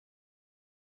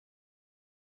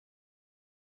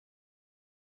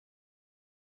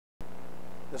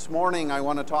This morning I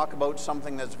want to talk about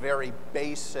something that's very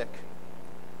basic,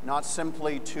 not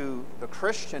simply to the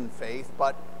Christian faith,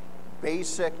 but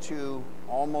basic to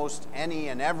almost any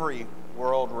and every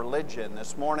world religion.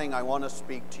 This morning I want to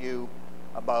speak to you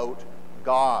about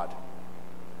God.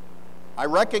 I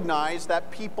recognize that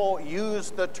people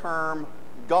use the term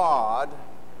God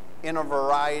in a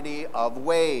variety of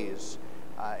ways.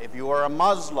 If you are a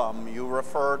Muslim, you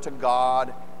refer to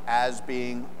God as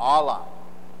being Allah.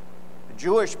 A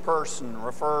Jewish person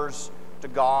refers to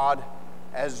God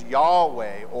as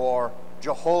Yahweh or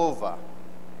Jehovah.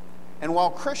 And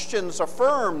while Christians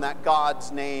affirm that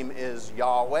God's name is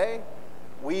Yahweh,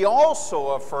 we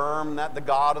also affirm that the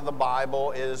God of the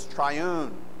Bible is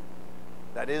triune.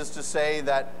 That is to say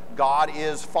that God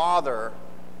is Father,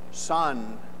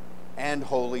 Son, and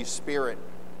Holy Spirit.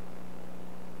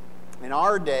 In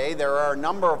our day, there are a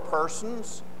number of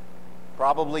persons,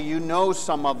 probably you know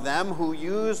some of them, who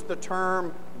use the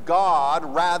term God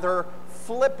rather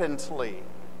flippantly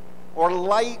or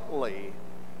lightly.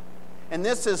 And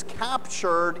this is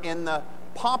captured in the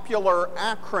popular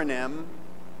acronym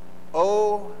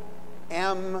OMG.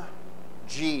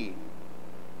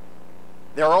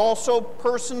 There are also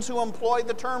persons who employ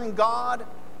the term God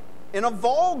in a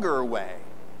vulgar way,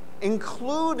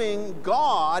 including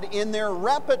God in their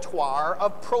repertoire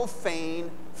of profane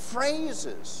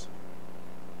phrases.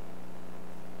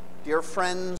 Dear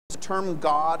friends, the term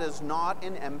God is not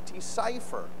an empty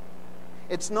cipher.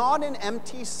 It's not an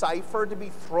empty cipher to be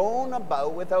thrown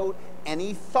about without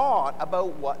any thought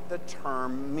about what the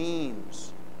term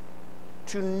means.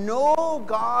 To know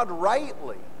God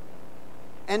rightly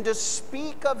and to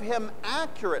speak of Him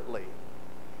accurately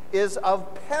is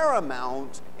of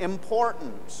paramount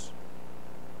importance.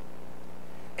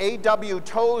 A.W.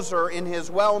 Tozer, in his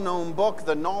well-known book,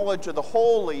 The Knowledge of the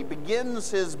Holy,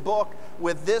 begins his book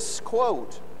with this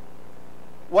quote: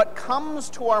 "What comes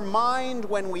to our mind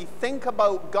when we think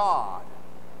about God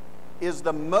is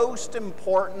the most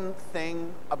important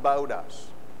thing about us."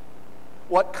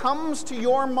 What comes to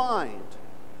your mind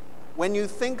when you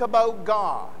think about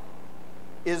God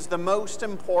is the most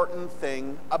important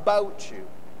thing about you.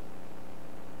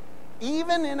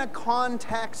 Even in a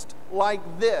context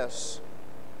like this,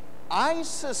 I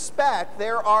suspect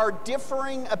there are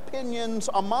differing opinions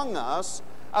among us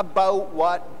about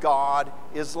what God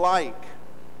is like.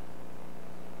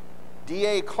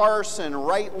 D.A. Carson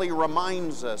rightly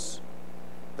reminds us,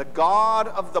 the God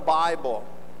of the Bible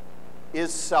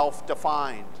is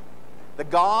self-defined. The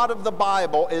God of the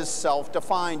Bible is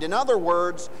self-defined. In other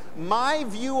words, my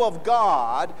view of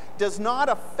God does not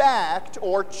affect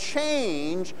or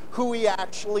change who He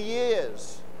actually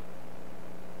is.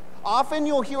 Often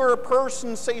you'll hear a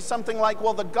person say something like,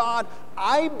 well, the God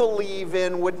I believe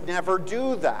in would never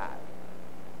do that.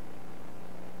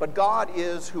 But God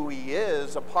is who He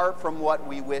is apart from what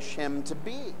we wish Him to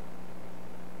be.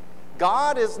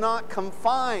 God is not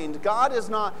confined. God is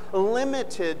not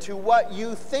limited to what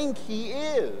you think He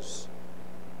is.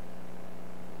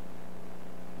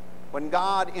 When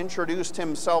God introduced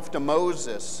Himself to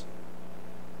Moses,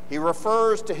 He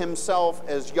refers to Himself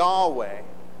as Yahweh.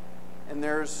 And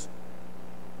there's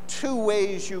two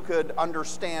ways you could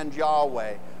understand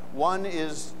Yahweh. One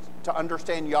is to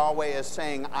understand Yahweh as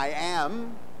saying, I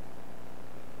am.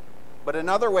 But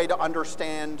another way to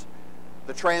understand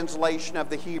the translation of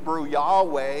the Hebrew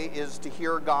Yahweh is to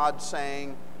hear God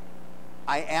saying,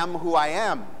 I am who I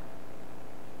am.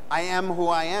 I am who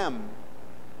I am.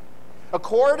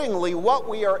 Accordingly, what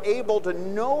we are able to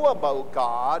know about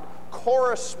God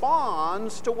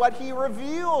corresponds to what He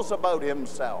reveals about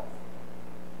Himself.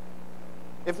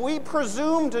 If we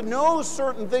presume to know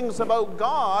certain things about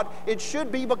God, it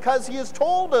should be because He has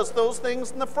told us those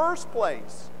things in the first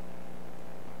place.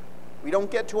 We don't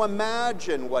get to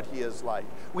imagine what He is like.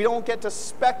 We don't get to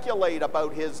speculate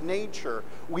about His nature.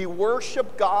 We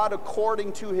worship God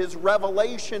according to His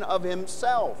revelation of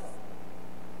Himself.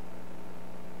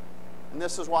 And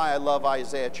this is why I love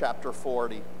Isaiah chapter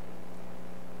 40.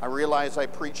 I realize I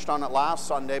preached on it last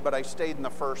Sunday, but I stayed in the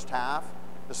first half.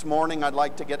 This morning I'd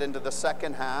like to get into the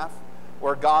second half,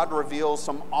 where God reveals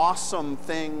some awesome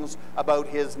things about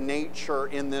His nature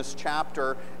in this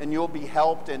chapter, and you'll be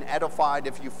helped and edified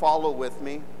if you follow with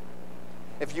me.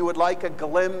 If you would like a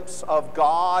glimpse of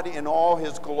God in all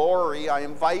His glory, I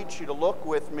invite you to look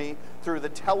with me through the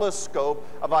telescope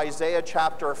of Isaiah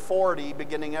chapter 40,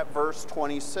 beginning at verse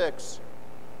 26.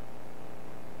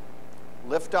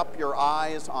 Lift up your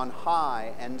eyes on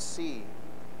high and see.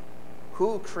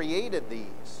 Who created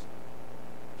these?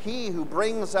 He who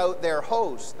brings out their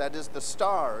host, that is the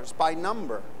stars, by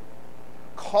number,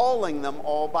 calling them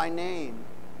all by name.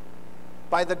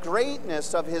 by the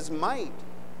greatness of his might.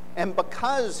 And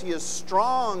because he is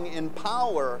strong in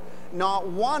power, not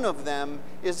one of them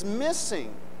is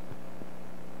missing.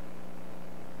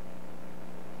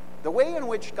 The way in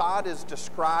which God is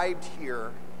described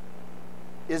here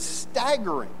is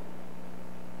staggering.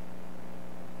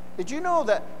 Did you know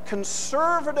that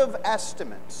conservative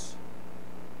estimates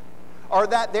are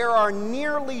that there are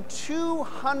nearly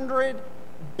 200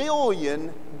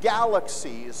 billion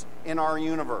galaxies in our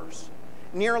universe?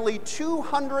 Nearly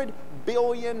 200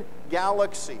 billion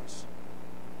galaxies.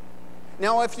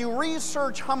 Now, if you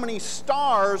research how many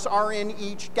stars are in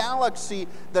each galaxy,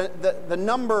 the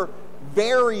number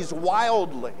varies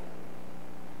wildly.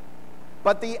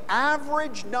 But the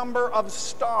average number of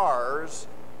stars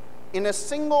in a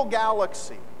single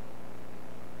galaxy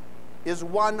is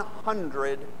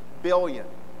 100 billion.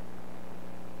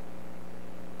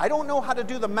 I don't know how to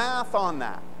do the math on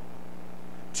that.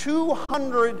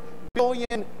 200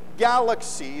 billion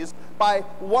galaxies by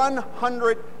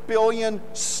 100 billion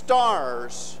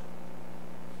stars.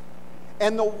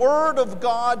 And the Word of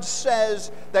God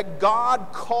says that God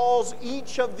calls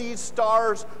each of these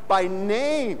stars by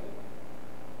name.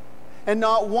 And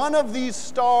not one of these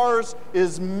stars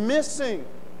is missing.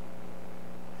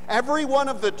 Every one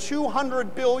of the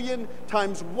 200 billion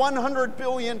times 100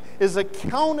 billion is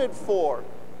accounted for.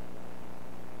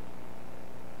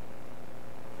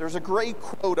 There's a great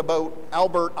quote about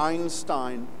Albert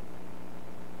Einstein.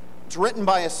 It's written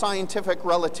by a scientific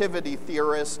relativity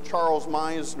theorist, Charles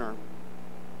Meisner.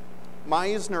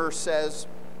 Meisner says,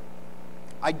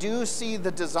 "I do see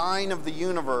the design of the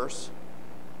universe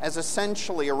as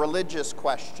essentially a religious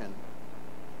question.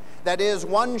 That is,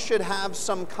 one should have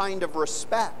some kind of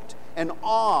respect and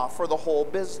awe for the whole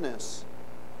business.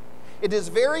 It is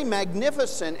very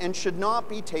magnificent and should not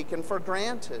be taken for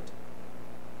granted.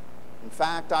 In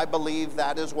fact, I believe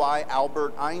that is why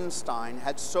Albert Einstein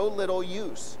had so little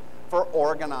use for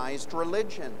organized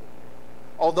religion,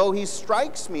 although he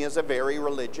strikes me as a very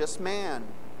religious man.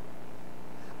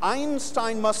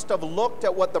 Einstein must have looked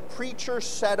at what the preachers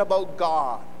said about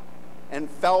God and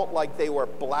felt like they were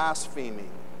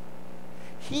blaspheming.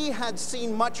 He had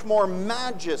seen much more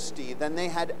majesty than they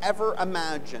had ever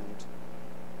imagined,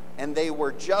 and they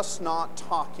were just not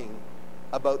talking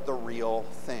about the real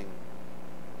thing."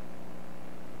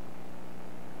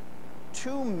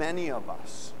 Too many of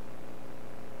us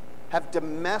have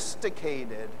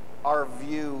domesticated our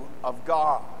view of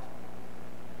God.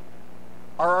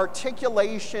 Our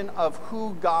articulation of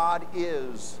who God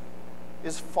is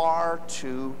far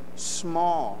too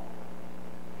small.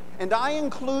 And I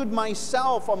include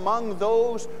myself among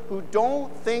those who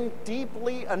don't think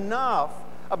deeply enough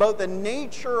about the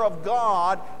nature of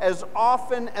God as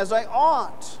often as I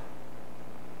ought.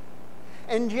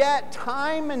 And yet,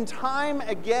 time and time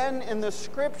again in the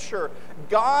Scripture,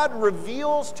 God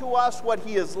reveals to us what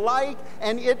He is like,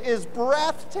 and it is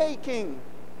breathtaking.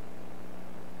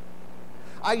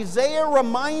 Isaiah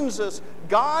reminds us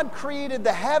God created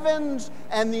the heavens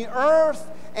and the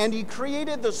earth, and He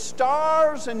created the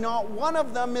stars, and not one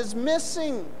of them is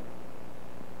missing.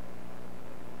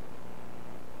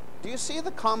 Do you see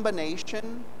the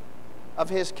combination of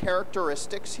His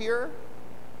characteristics here?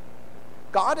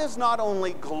 God is not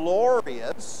only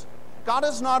glorious, God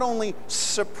is not only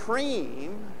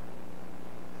supreme,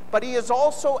 but He is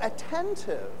also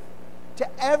attentive to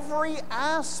every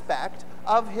aspect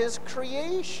of His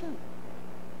creation.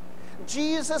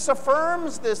 Jesus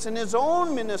affirms this in His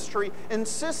own ministry,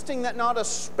 insisting that not a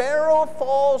sparrow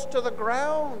falls to the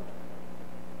ground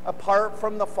apart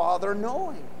from the Father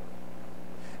knowing.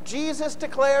 Jesus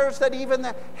declares that even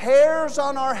the hairs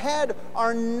on our head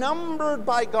are numbered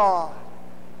by God.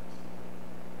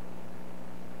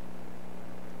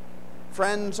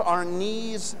 Friends, our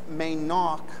knees may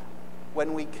knock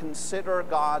when we consider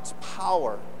God's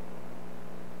power,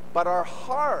 but our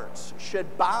hearts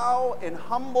should bow in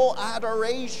humble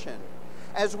adoration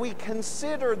as we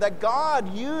consider that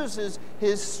God uses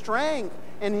His strength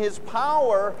and His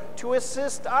power to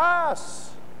assist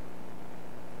us.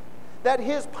 That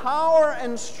His power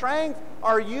and strength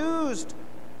are used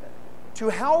to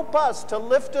help us, to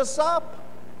lift us up.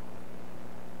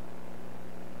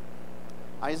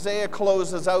 Isaiah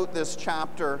closes out this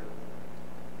chapter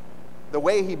the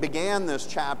way he began this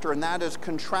chapter, and that is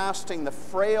contrasting the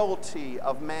frailty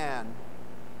of man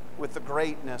with the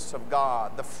greatness of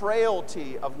God. The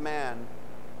frailty of man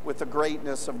with the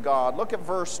greatness of God. Look at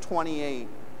verse 28.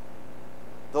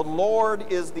 The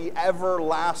Lord is the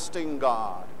everlasting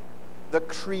God, the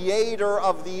creator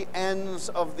of the ends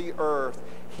of the earth.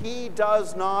 He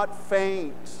does not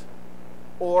faint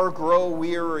or grow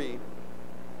weary.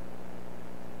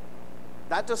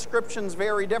 That description's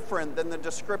very different than the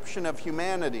description of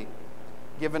humanity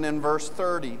given in verse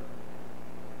 30,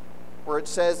 where it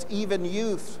says, even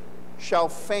youth shall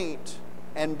faint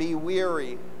and be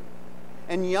weary,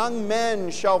 and young men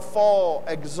shall fall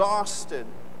exhausted.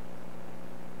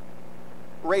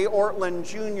 Ray Ortlund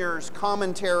Jr.'s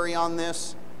commentary on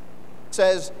this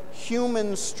says,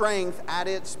 human strength at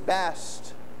its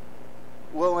best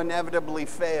will inevitably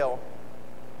fail.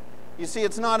 You see,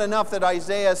 it's not enough that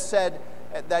Isaiah said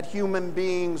that human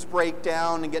beings break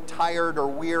down and get tired or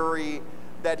weary,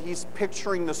 that he's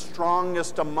picturing the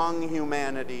strongest among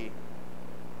humanity.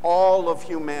 All of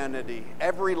humanity,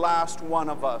 every last one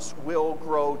of us will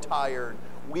grow tired.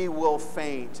 We will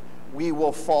faint. We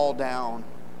will fall down.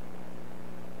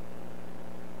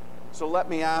 So let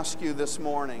me ask you this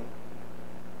morning,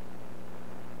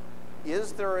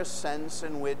 is there a sense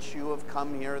in which you have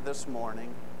come here this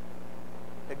morning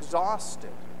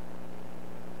exhausted?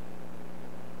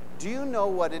 Do you know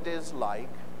what it is like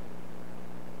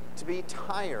to be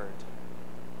tired?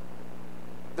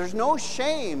 There's no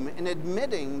shame in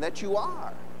admitting that you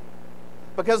are,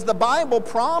 because the Bible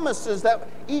promises that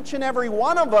each and every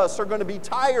one of us are going to be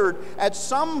tired at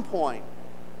some point.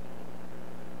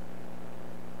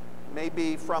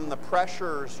 Maybe from the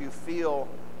pressures you feel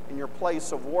in your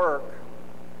place of work.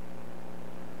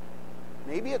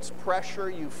 Maybe it's pressure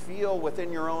you feel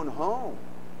within your own home.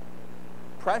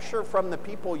 Pressure from the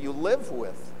people you live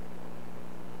with.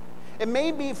 It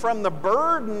may be from the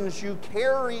burdens you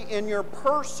carry in your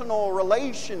personal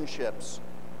relationships,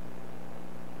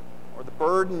 or the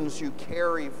burdens you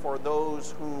carry for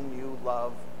those whom you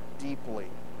love deeply.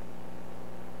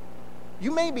 You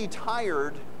may be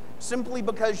tired simply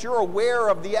because you're aware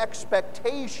of the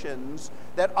expectations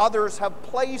that others have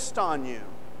placed on you.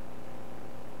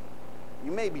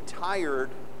 You may be tired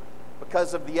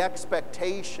because of the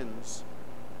expectations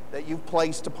that you've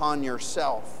placed upon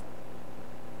yourself.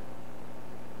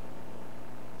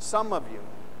 Some of you,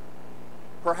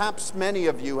 perhaps many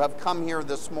of you, have come here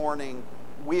this morning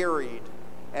wearied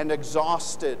and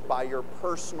exhausted by your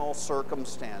personal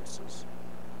circumstances.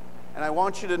 And I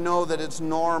want you to know that it's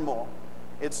normal.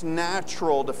 It's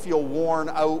natural to feel worn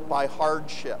out by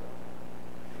hardship.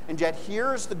 And yet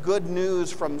here's the good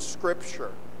news from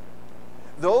Scripture.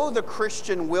 Though the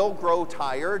Christian will grow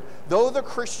tired, though the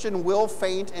Christian will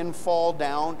faint and fall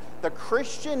down, the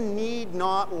Christian need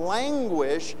not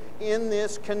languish in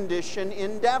this condition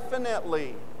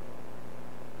indefinitely.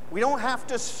 We don't have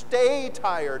to stay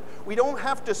tired. We don't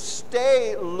have to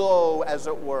stay low, as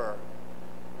it were.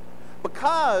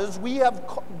 Because we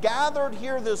have gathered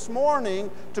here this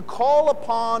morning to call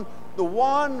upon the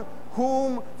one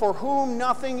for whom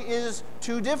nothing is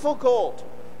too difficult.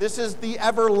 This is the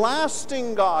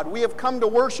everlasting God. We have come to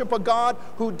worship a God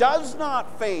who does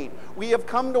not faint. We have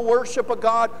come to worship a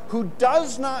God who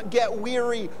does not get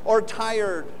weary or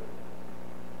tired.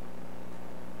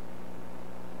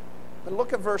 But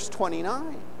look at verse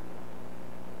 29.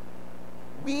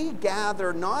 We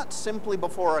gather not simply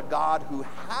before a God who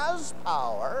has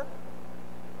power.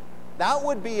 That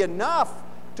would be enough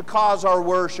to cause our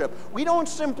worship. We don't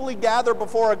simply gather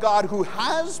before a God who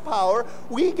has power.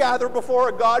 We gather before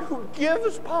a God who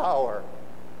gives power.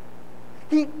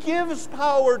 He gives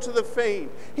power to the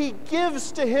faint. He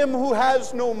gives to him who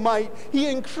has no might. He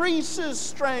increases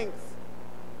strength.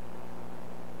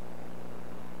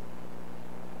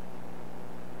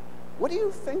 What do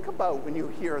you think about when you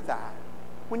hear that?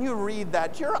 When you read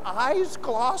that, do your eyes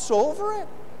gloss over it?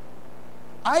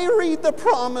 I read the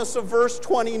promise of verse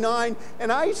 29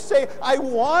 and I say, I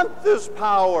want this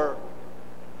power.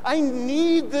 I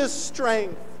need this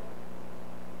strength.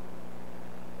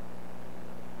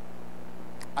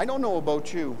 I don't know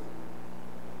about you,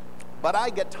 but I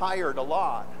get tired a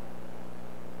lot.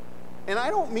 And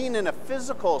I don't mean in a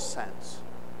physical sense.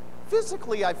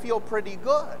 Physically, I feel pretty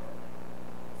good.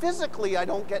 Physically, I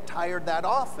don't get tired that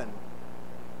often.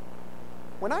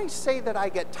 When I say that I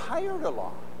get tired a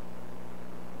lot,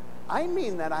 I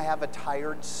mean that I have a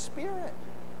tired spirit.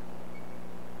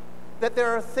 That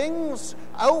there are things,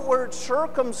 outward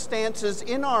circumstances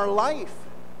in our life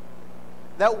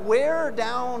that wear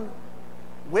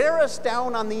us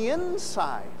down on the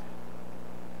inside.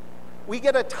 We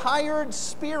get a tired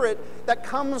spirit that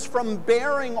comes from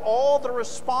bearing all the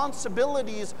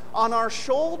responsibilities on our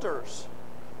shoulders.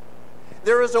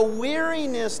 There is a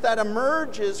weariness that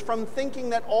emerges from thinking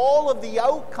that all of the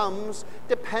outcomes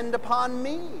depend upon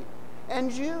me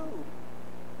and you.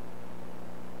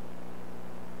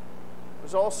 I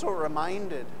was also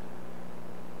reminded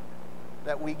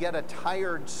that we get a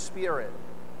tired spirit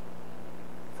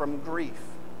from grief.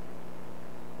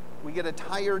 We get a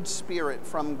tired spirit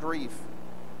from grief.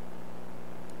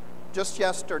 Just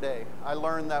yesterday, I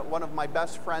learned that one of my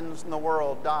best friends in the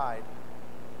world died.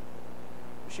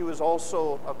 She was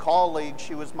also a colleague.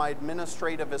 She was my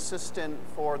administrative assistant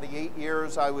for the 8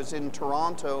 years I was in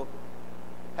Toronto.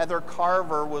 Heather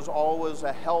Carver was always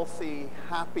a healthy,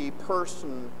 happy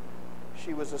person.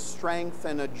 She was a strength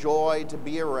and a joy to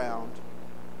be around.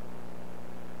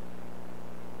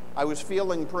 I was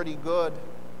feeling pretty good,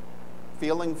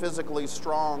 feeling physically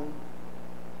strong,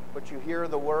 but you hear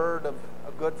the word of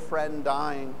a good friend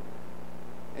dying,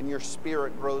 and your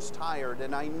spirit grows tired.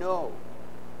 And I know,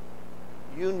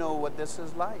 you know what this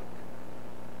is like.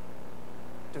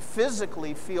 To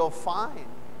physically feel fine,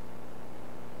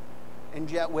 and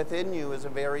yet within you is a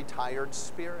very tired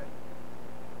spirit,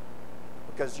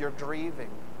 because you're grieving.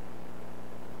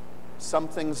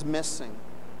 Something's missing.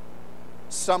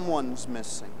 Someone's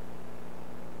missing.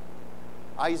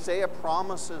 Isaiah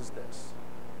promises this.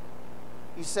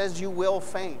 He says you will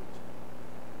faint.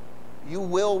 You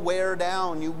will wear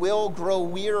down. You will grow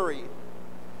weary.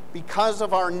 Because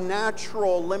of our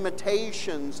natural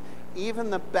limitations, even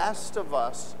the best of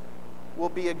us will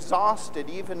be exhausted,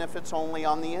 even if it's only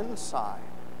on the inside.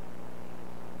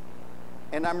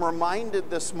 And I'm reminded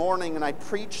this morning, and I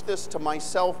preach this to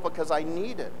myself because I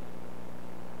need it.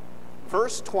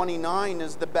 Verse 29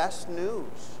 is the best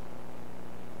news.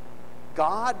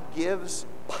 God gives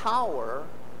power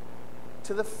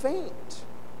to the faint.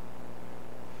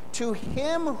 To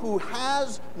him who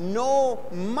has no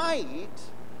might,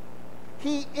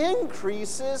 he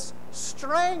increases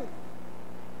strength.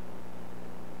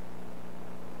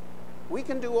 We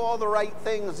can do all the right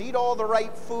things, eat all the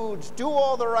right foods, do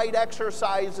all the right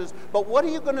exercises, but what are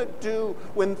you going to do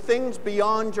when things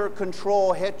beyond your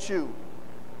control hit you?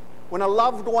 When a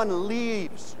loved one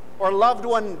leaves or a loved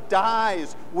one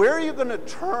dies, where are you going to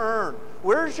turn?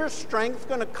 Where's your strength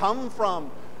going to come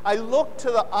from? I look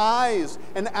to the eyes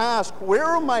and ask,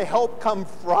 where will my help come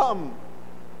from?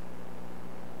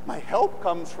 My help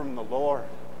comes from the Lord,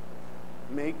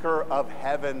 maker of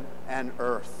heaven and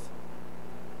earth.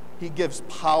 He gives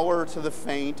power to the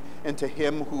faint, and to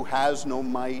him who has no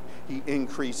might, he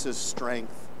increases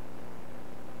strength.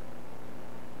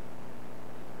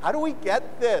 How do we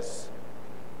get this?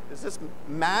 Is this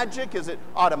magic? Is it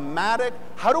automatic?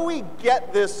 How do we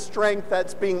get this strength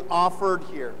that's being offered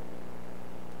here?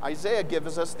 Isaiah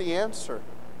gives us the answer.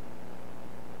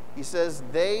 He says,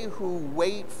 they who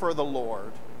wait for the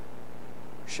Lord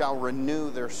shall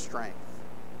renew their strength.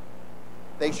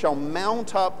 They shall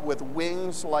mount up with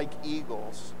wings like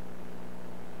eagles.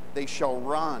 They shall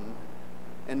run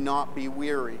and not be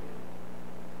weary.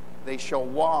 They shall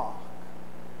walk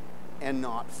and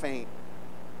not faint.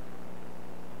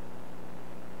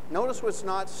 Notice what it's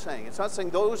not saying. It's not saying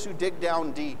those who dig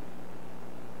down deep,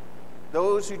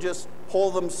 those who just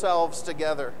pull themselves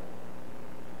together.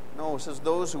 No, it says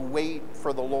those who wait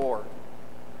for the Lord.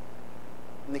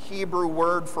 And the Hebrew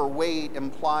word for wait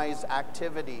implies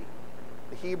activity.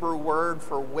 The Hebrew word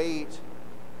for wait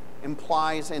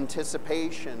implies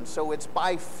anticipation. So it's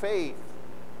by faith,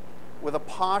 with a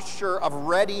posture of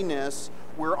readiness,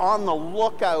 we're on the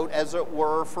lookout, as it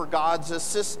were, for God's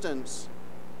assistance.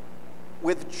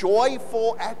 With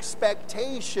joyful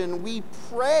expectation, we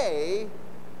pray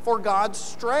for God's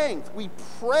strength. We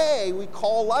pray, we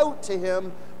call out to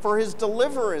him for his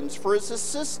deliverance, for his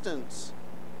assistance.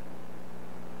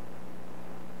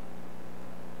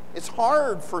 It's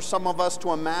hard for some of us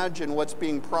to imagine what's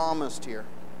being promised here.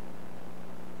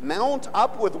 Mount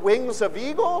up with wings of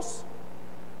eagles?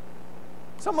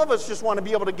 Some of us just want to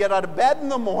be able to get out of bed in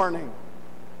the morning.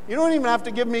 You don't even have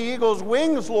to give me eagle's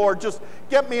wings, Lord. Just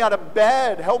get me out of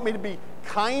bed. Help me to be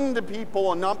kind to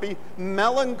people and not be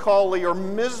melancholy or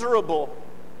miserable.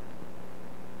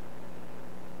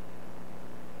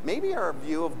 Maybe our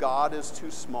view of God is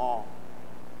too small.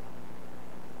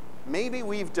 Maybe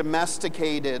we've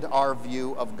domesticated our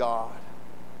view of God.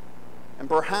 And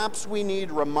perhaps we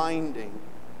need reminding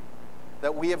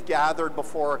that we have gathered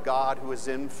before a God who is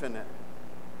infinite.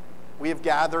 We have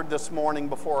gathered this morning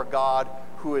before a God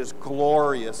who is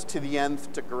glorious to the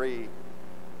nth degree.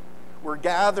 We're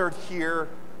gathered here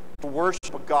to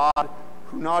worship a God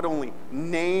who not only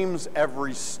names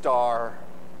every star,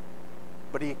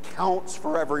 but he accounts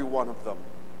for every one of them.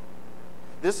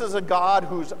 This is a God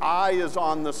whose eye is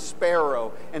on the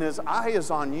sparrow, and his eye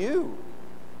is on you.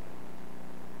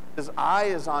 His eye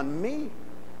is on me.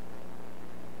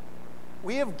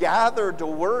 We have gathered to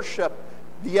worship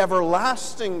the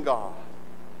everlasting God,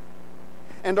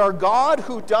 and our God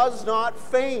who does not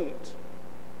faint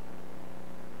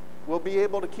will be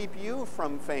able to keep you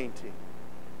from fainting.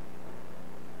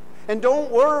 And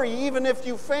don't worry, even if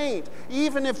you faint,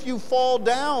 even if you fall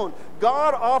down,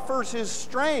 God offers His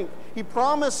strength. He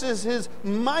promises His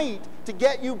might to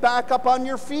get you back up on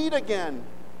your feet again.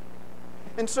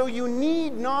 And so you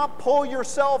need not pull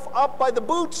yourself up by the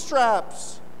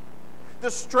bootstraps. The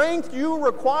strength you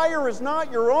require is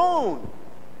not your own.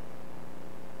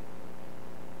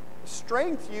 The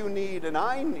strength you need and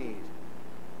I need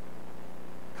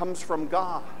comes from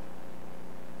God.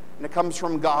 And it comes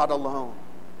from God alone.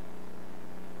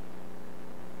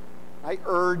 I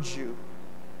urge you,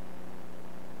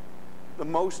 the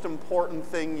most important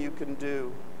thing you can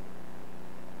do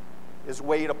is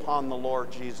wait upon the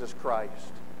Lord Jesus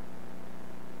Christ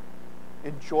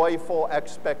in joyful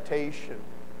expectation,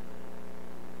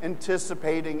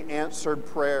 anticipating answered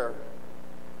prayer.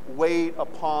 Wait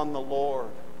upon the Lord.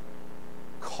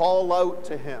 Call out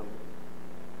to Him.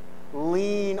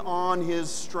 Lean on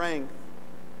His strength.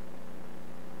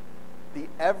 The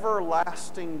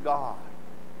everlasting God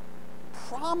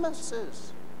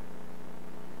promises.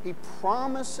 He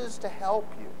promises to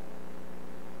help you.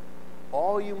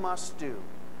 All you must do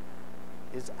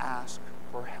is ask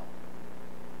for help.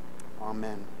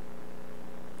 Amen.